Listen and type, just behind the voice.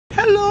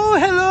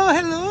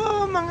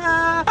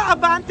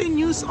Mountain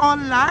News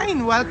Online.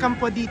 Welcome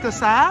po dito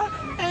sa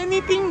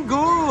Anything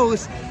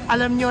Goes.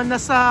 Alam nyo,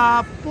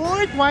 nasa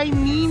Port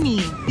Hueneme,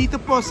 dito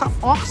po sa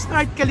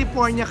Oxnard,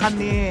 California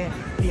kami.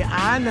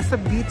 Yan, nasa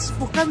beach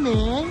po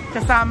kami.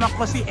 Kasama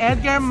ko si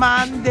Edgar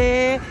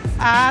Mande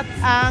at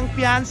ang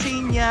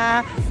fiancé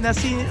niya na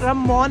si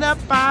Ramona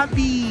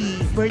Pabi.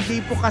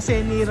 Birthday po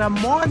kasi ni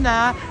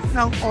Ramona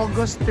ng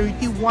August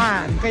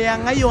 31. Kaya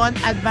ngayon,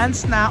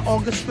 advance na,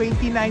 August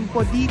 29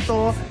 po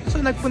dito. So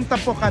nagpunta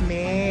po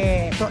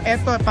kami. So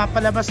eto,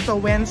 papalabas to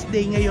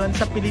Wednesday ngayon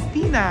sa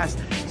Pilipinas.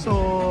 So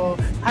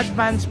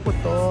advance po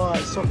to.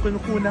 So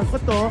kunukunan ko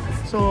to.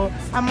 So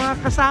ang mga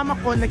kasama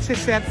ko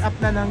nagsiset up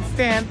na ng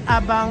tent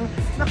abang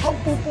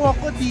nakaupo po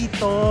ako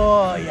dito.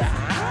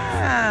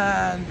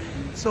 Yan.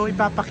 So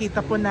ipapakita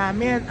po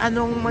namin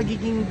anong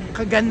magiging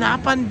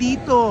kaganapan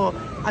dito.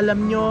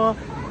 Alam nyo,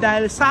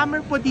 dahil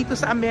summer po dito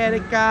sa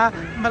Amerika,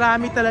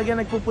 marami talaga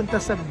nagpupunta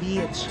sa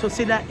beach. So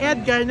sila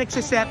Edgar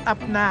nagsiset up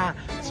na.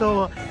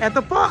 So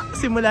eto po,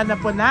 simulan na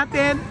po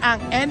natin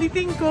ang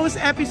Anything Goes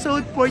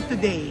episode for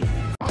today.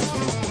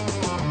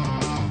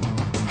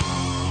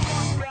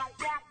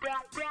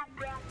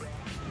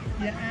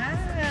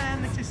 Yan,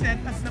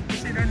 nagsiset up na po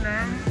sila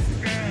ng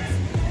tent.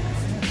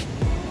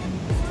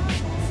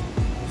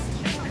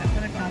 Siyempre ako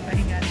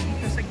nagpapahinga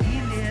dito sa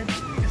gilid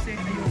kasi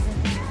ayokong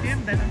itim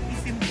dahil ang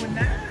itim ko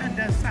na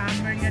dahil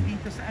summer nga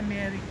dito sa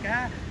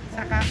Amerika.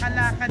 Sa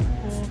kakalakad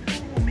ko,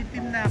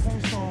 umitim na akong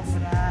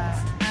sobra.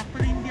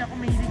 Actually, hindi ako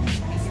mahilig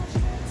sa beach.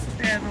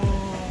 Pero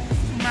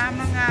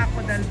sumama nga ako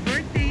dahil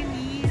birthday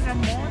ni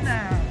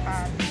Ramona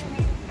Pabi.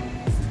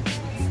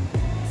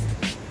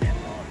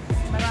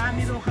 Marami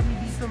raw kami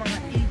dito, mga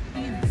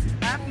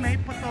 18. At may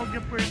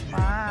photographer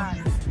pa.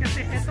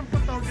 Kasi etong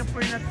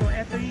photographer na to,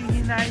 eto yung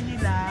hinay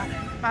nila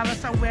para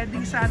sa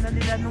wedding sana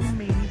nila nung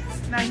May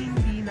na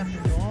hindi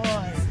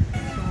natuloy.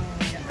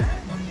 So, yan.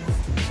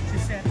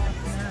 Si-set up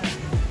na.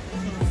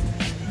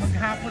 So,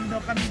 maghapon daw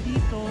kami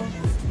dito.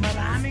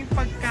 Maraming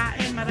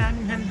pagkain,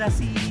 maraming handa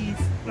si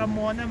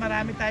Ramona.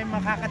 Marami tayong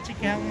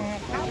makakachikang mga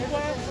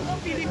kapwa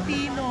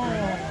Filipino.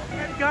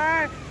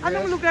 Edgar,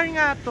 anong lugar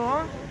nga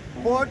to?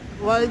 Port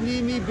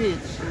Hueneme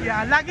Beach.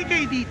 Yeah, lagi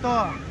kayo dito.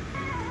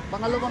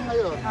 Pangalawang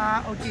ngayon.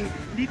 Okay.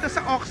 Dito sa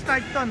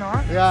Oxnard to, no?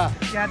 Yeah.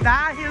 Yeah,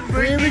 dahil 3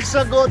 birthday, weeks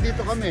ago,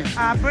 dito kami.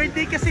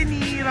 birthday kasi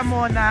ni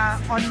Ramona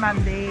on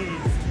Monday.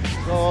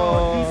 So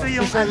dito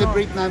yung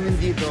celebrate namin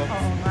dito.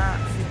 Oo nga,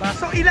 diba?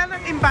 So, ilan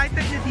ang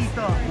invited nyo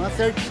dito?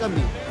 Mga 30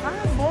 kami.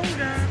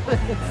 Bongga.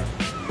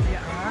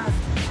 Yeah.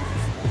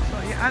 So,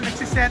 yan,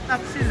 nagsiset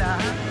up sila.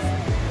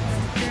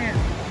 Okay.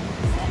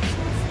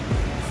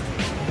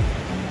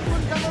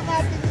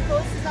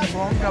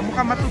 Bongga,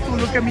 mukhang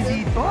matutulog kami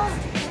dito.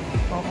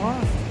 Oo.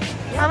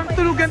 Parang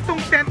tulugan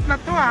tong tent na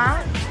to, ha?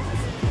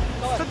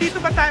 So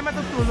dito ba tayo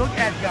matutulog,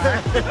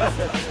 Edgar?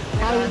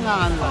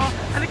 Pahingaan lang.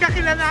 Ano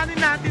kakilalanin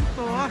natin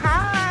to?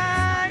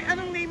 Hi!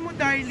 Anong name mo,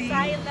 darling?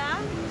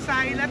 Sayla.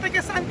 Sayla.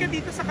 Taga saan ka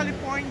dito sa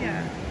California?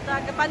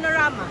 Taga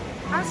Panorama.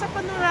 Sa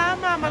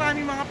Panorama.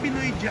 Maraming mga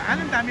Pinoy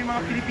dyan. Ang dami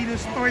mga Filipino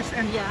stores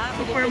and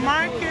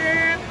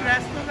supermarket,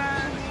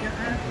 restaurants.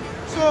 Yan.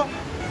 So,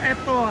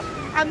 eto.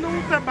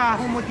 Anong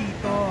trabaho mo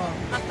dito?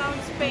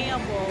 Accounts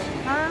payable.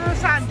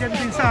 Saan dyan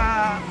din sa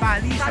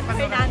Bali? San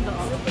Fernando.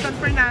 San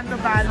Fernando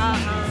Valley.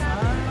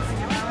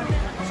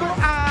 So,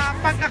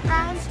 pag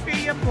accounts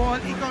payable,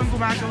 ikaw ang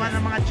gumagawa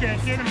ng mga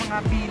cheque, ng mga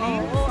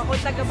billing? Oo, ako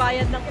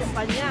tagabayad ng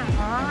kumpanya.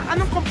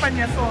 Anong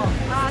kumpanya to?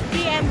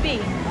 TMB.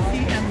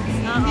 TMB.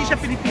 Hindi siya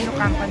Filipino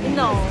company?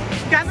 No.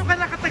 Gaano ka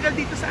nakatagal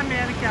dito sa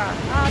Amerika?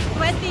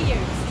 20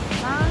 years.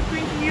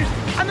 20 years.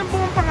 Anong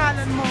buong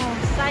pangalan mo?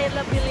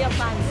 Sayla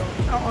Villapando.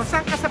 Oo,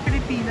 saan ka sa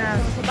Pilipinas?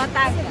 Sa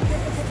Batangas.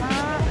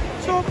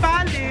 So,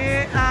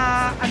 bale,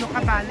 ano ka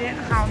bale?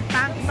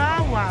 Accountant ba?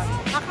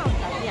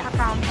 Accountant, yeah.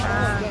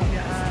 Accountant.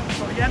 Yan.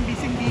 So, yan,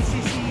 busy-busy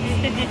si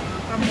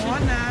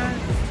Ramona.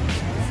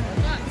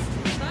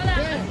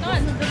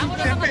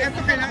 Siyempre, ito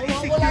kailangan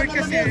i-secure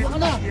kasi.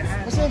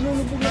 Kasi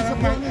lulubog lang sa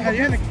buwan.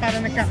 Ayan,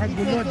 parang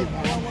nagkakagulo, di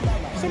ba?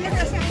 So,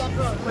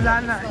 wala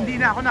na. Hindi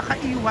na ako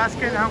nakaiwas.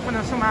 Kailangan ko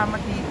na sumama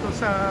dito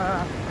sa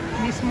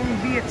mismong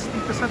beach,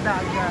 dito sa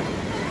dagat.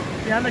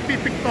 Yan,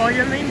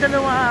 nagpipictorial na yung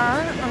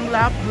dalawa, ang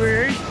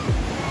lovebird.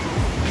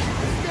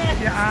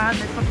 Yan,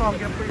 may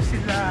photographer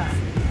sila.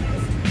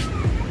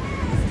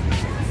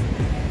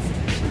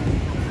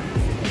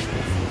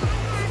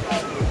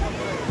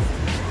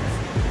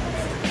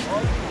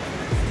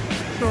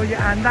 So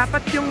yan,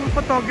 dapat yung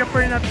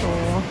photographer na to,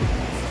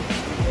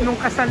 nung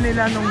kasal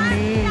nila nung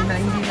May na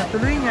hindi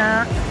natuloy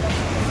nga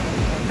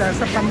dahil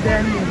sa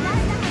pandemic.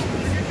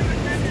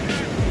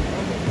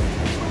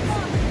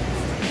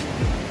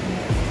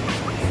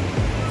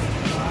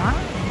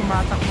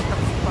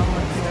 Tumatakbo-takbo pa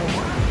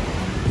mag-jowa.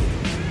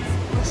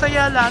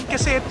 Masaya lang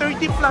kasi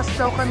 30 plus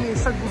daw kami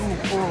sa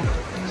grupo.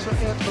 So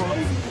eto,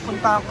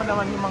 pupuntahan ko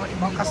naman yung mga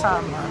ibang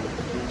kasama.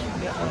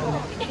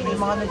 May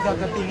mga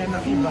naggagatingan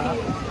ng iba.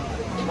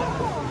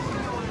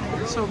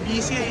 So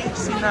busy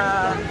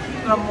sina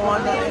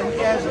Ramona and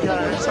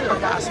Edgar sa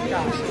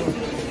pag-aasikaso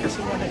kasi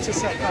nga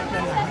nagsiset up na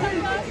lahat.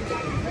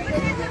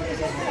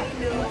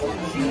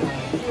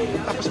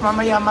 Tapos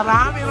mamaya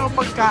marami raw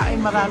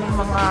pagkain, maraming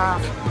mga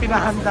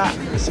pinahanda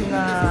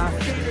sina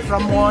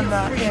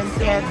Ramona and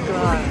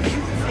Edgar.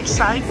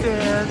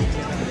 Excited!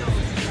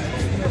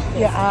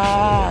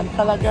 Yan,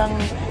 talagang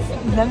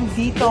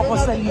nandito ako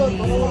sa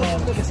lilim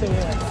kasi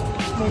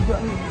medyo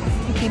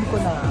itim ko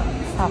na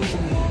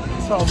actually.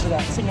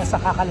 Sobra. Kasi nga sa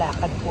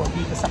kakalakad po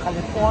dito sa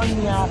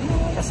California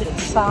kasi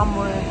it's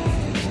summer,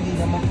 hindi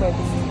naman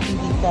pwedeng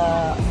hindi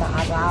ka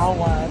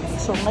maarawan.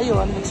 So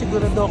ngayon,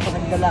 nagsigurado ako,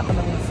 nagdala ko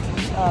ng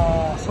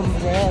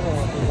sombrero,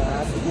 diba?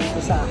 Bigay ko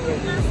sa akin,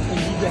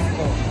 kaibigan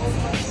ko,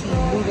 si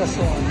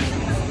Lurason.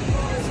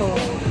 So,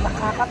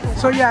 nakakatuwa.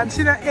 So yan,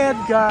 sina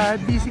Edgar,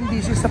 busy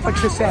sa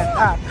pagsiset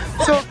up.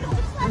 So,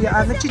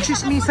 yan,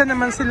 nagchichismisa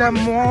naman sila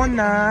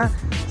Mona,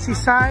 si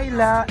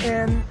Syla,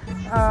 and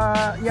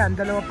yan,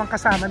 dalawa pang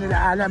kasama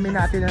nila, alamin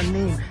natin ang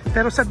name.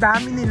 Pero sa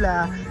dami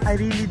nila, I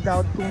really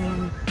doubt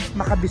kung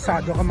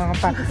makabisado ka mga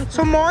pa.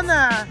 So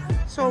Mona,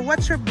 so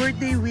what's your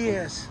birthday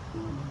wish?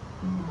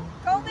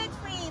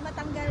 COVID-free,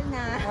 matanggal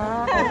na.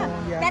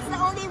 Yeah. That's the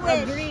only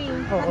wish.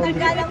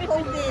 Matanggal ang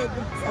COVID.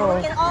 So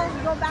we can all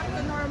go back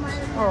to normal.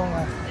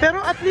 Nga.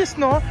 Pero at least,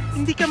 no,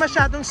 hindi ka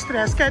masyadong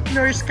stress kahit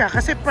nurse ka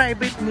kasi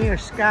private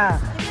nurse ka.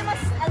 Hindi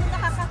mas,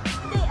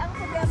 hindi, ang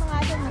problema nga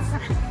doon, mas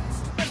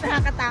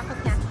nakakatakot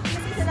niya.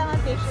 Kasi isa lang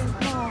ang patient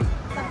mo.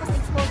 Tapos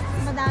exposed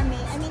madami.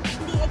 I mean,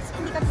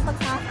 hindi ka pag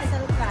sa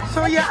hospital ka.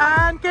 So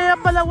yan, kaya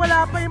pala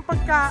wala pa yung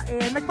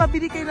pagkain.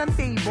 Nagpabili kayo ng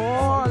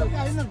table.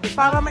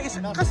 Para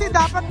kasi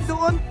dapat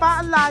doon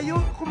pa, ang layo.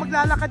 Kung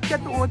maglalakad ka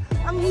doon,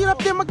 ang hirap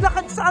din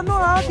maglakad sa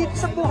dito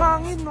sa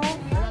buhangin, no?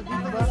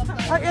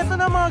 Ay, eto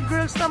na mga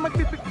girls na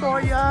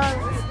magpipictorial.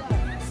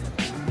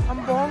 Ang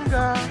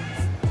bongga.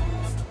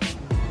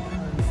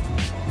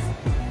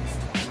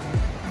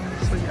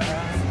 So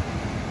yan.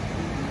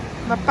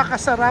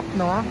 Napakasarap,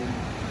 no?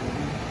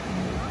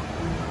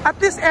 At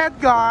least,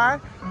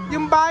 Edgar,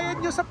 yung bayad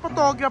nyo sa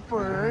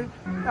photographer,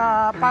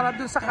 para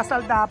dun sa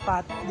kasal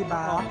dapat, di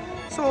ba?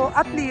 So,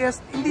 at least,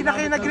 hindi na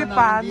kayo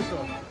nag-refund,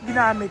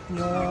 ginamit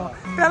nyo.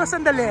 Pero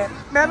sandali,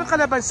 meron ka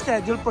na ba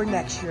schedule for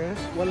next year?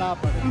 Wala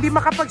pa rin. Hindi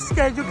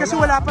makapag-schedule kasi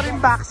wala pa rin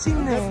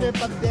vaccine eh.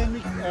 Kasi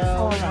pandemic,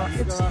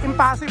 It's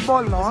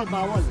impossible, no? kasi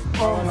bawal.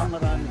 Bawal ang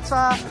marami.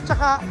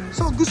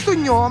 So gusto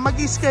nyo,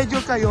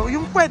 mag-schedule kayo,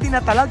 yung pwede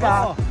na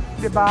talaga,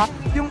 di ba?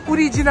 Yung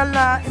original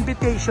na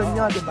invitation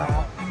nyo, di ba?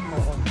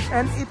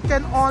 And it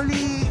can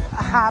only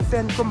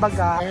happen,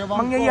 kumbaga,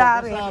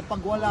 mangyayari. Pag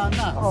wala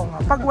na.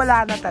 Pag wala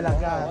na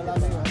talaga. Wala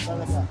na yun,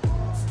 talaga.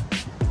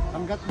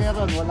 Hanggat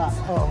meron, wala.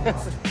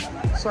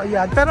 So,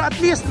 ayan. Pero at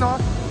least, no?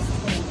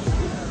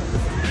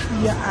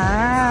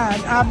 Yan.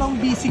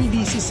 Abang busy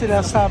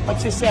sila sa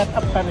pagsiset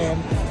up pa rin.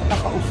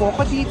 Nakaupo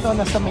ko dito,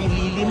 nasa may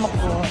lilim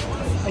ako.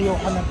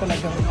 Ayoko na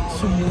talagang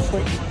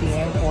sumuper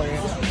itin or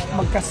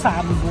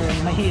magka-sunburn.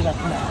 Mahirap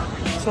na.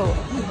 So,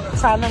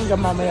 sana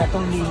hanggang mamaya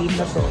itong lilim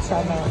na to,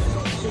 sana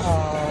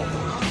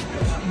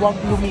huwag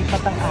lumipat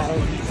ang araw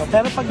dito.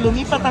 Pero pag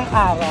lumipat ang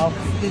araw,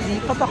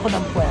 lilipat ako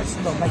ng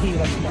pwesto.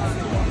 Mahirap na.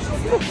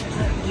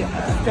 Yeah,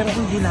 pero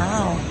hindi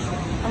na.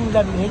 Ang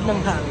lamig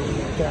ng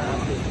hangin.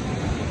 Grabe.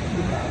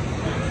 Diba?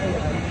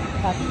 Ayan.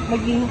 At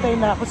naghihintay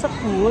na ako sa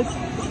food.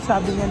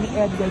 Sabi nga ni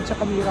Edgar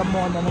tsaka ni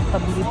Ramona,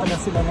 nagpabili pala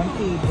sila ng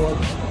table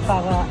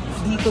para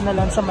dito na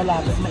lang sa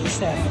malapit na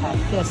i-set up.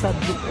 Kesa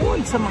doon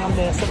sa mga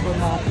mesa doon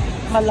na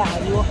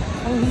malayo.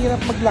 Ang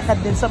hirap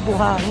maglakad din sa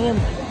buhangin.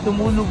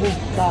 Dumulubog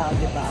ka,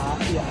 di ba?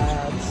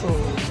 Yan. So,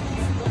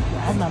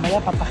 yan. Mamaya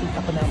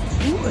papakita ko na ang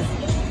food.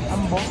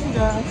 Ang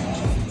bongga.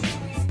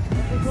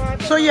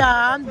 So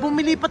yan,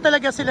 bumili pa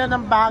talaga sila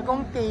ng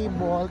bagong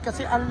table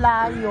kasi ang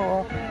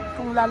layo.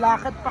 Kung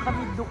lalakad pa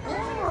kami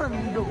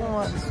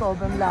doon,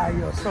 sobrang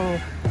layo. So,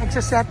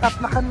 nagsaset up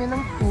na kami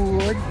ng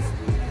food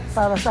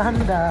para sa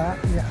handa.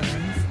 Yan.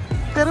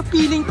 Pero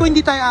feeling ko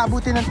hindi tayo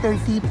aabutin ng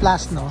 30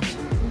 plus, no?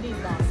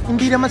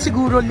 Hindi naman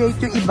siguro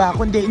late yung iba,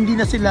 kundi hindi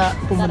na sila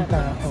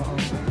pumunta.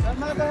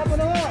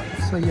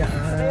 So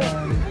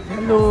yan.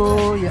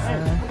 Hello,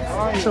 yan.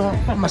 So,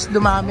 mas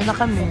dumami na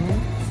kami.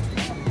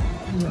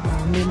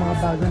 Yan. May mga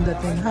bagong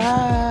dating.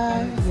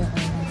 Hi!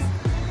 Yan.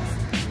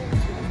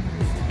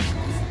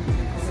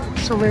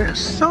 So we're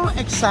so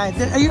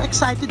excited. Are you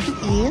excited to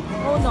eat?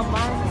 Oo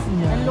naman.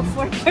 Yeah. And look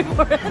forward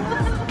for it.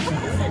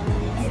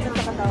 Ito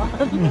sa katawan.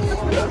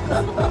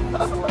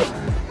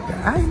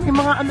 Ay, may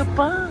mga ano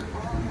pa.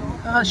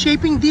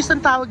 Shaping dish ang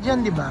tawag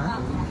dyan, di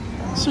ba?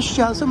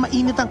 Social, so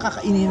mainit ang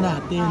kakainin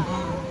natin.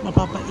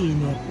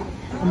 Mapapainit.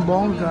 Ang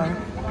bongga.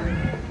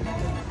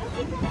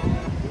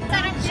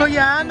 So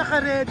yan,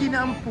 naka-ready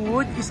na ang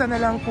food. Isa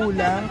na lang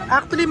kulang.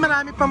 Actually,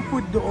 marami pang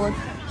food doon.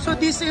 So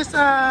this is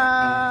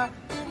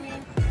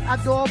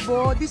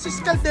adobo. This is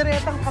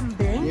kalderetang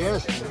kambing.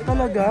 Yes.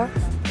 Talaga.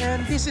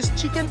 And this is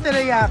chicken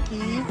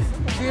teriyaki.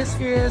 This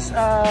is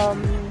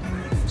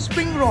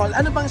spring roll.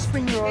 Ano bang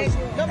spring roll?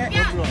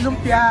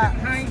 Lumpia.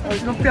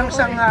 Lumpiang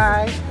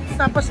Shanghai.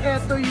 Tapos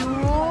eto yung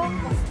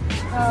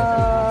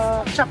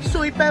chop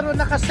suey pero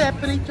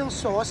naka-separate yung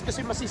sauce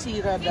kasi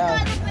masisira daw.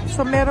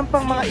 So meron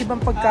pang mga ibang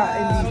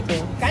pagkain dito.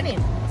 Kanin.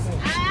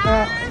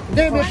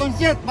 Hindi, may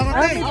pansit.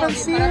 Parating. May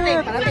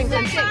pansit. Parating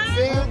pansit.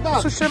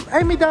 So,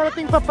 ay, may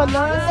darating pa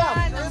pala.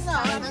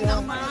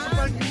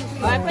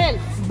 April.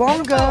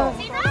 Bongga.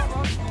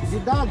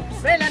 Didag.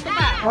 April, ito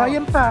pa. Oh,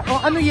 yan pa. Oh,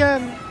 ano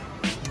yan?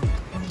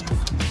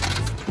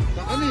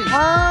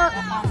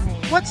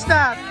 What's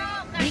that?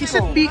 Is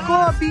it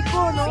biko?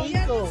 Biko, no?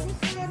 Biko.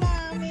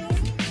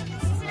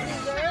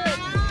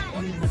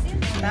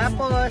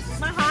 Tapos,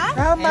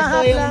 Ah,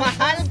 mahal ito yung lang.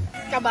 mahal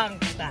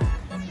kabangka.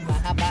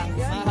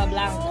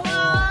 Mahablang.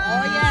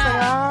 Oh, yeah.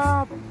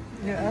 Sarap.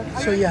 Yeah.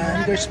 So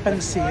yan, there's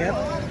pansit.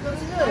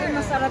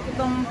 Masarap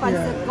itong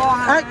pansit ko,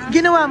 Ah, ha?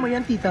 ginawa mo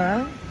yan,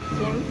 tita?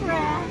 Siyempre.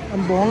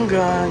 Ang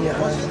bongga. Yan.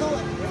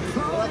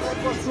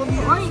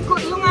 Oy,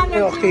 yung ano,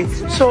 Okay,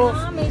 so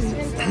may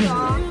shrimp ko.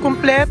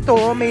 kumpleto,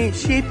 may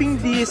shaping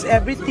disc,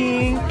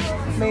 everything,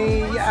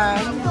 may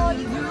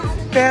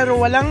pero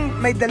walang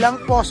may dalang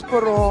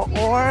posporo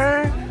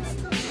or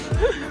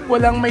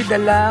walang may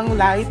dalang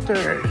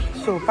lighter.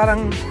 So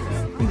parang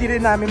hindi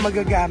rin namin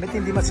magagamit,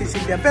 hindi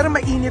masisilbihan. Pero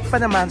mainit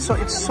pa naman, so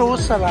it's so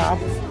sarap.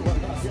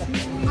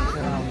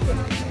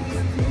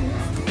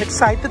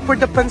 Excited for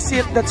the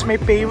pansit, that's my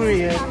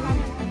favorite.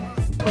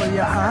 So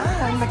yan,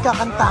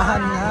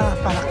 nagkakantahan na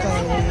para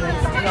kay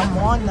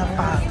Ramon na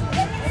pa.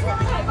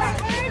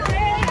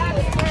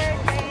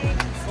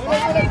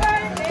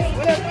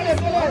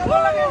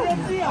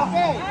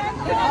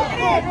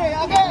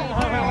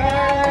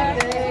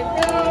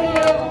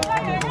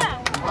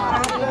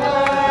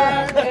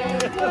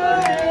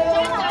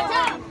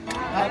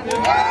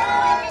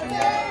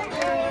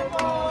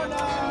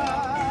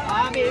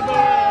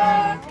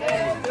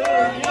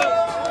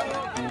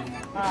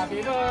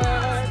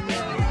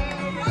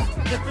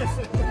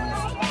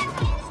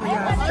 So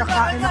yan,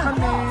 kakain na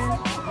kami.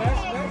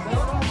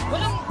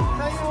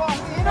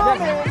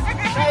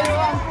 Kayo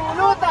ang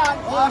pulutan.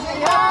 Happy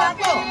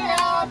birthday.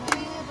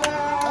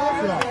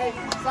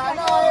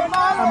 Sana ay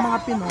Ang mga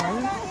Pinoy,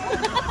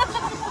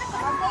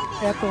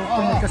 eto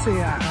kung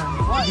kasayaan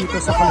dito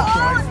sa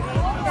California.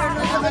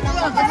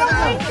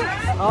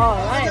 Oh,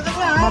 right.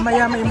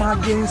 Mamaya may mga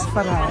games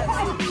para.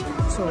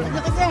 So,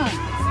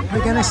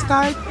 we're gonna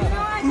start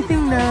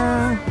eating na.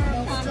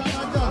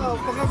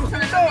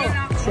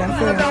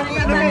 Siyempre,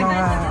 may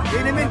mga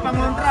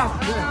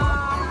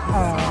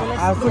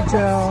alcohol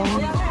gel.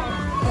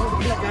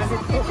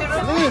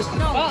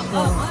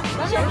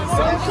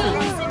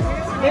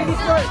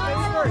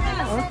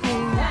 Okay.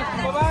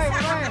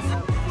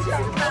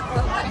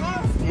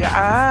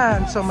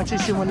 Yan. So,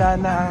 magsisimula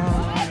na ang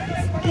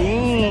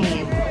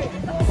game.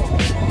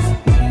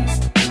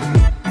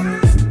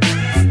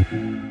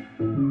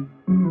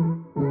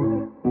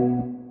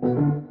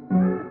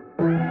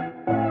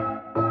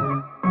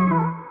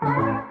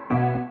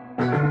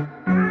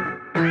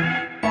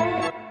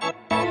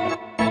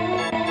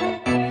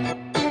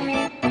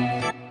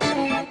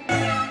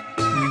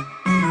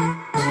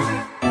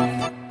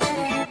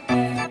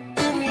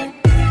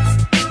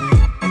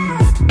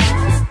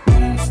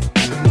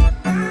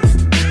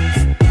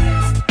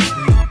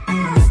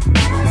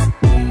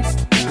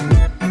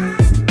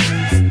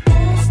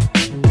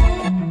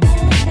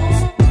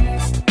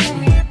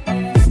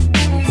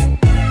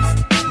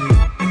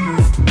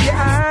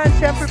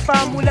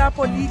 Mula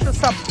po dito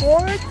sa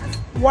Port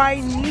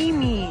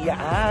Hueneme.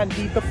 Yan,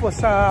 dito po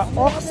sa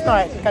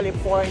Oxnard,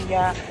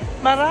 California.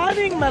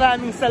 Maraming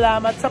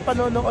salamat sa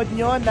panonood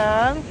nyo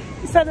ng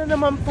isa na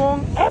naman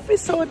pong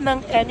episode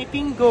ng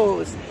Anything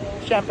Goes.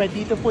 Siyempre,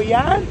 dito po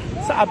yan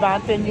sa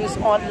Abante News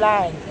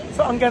Online.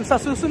 So hanggang sa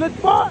susunod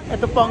po,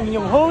 ito po ang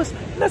inyong host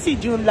na si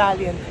June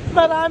Lalin.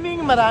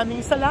 Maraming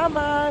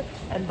salamat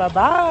and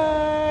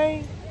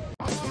bye-bye!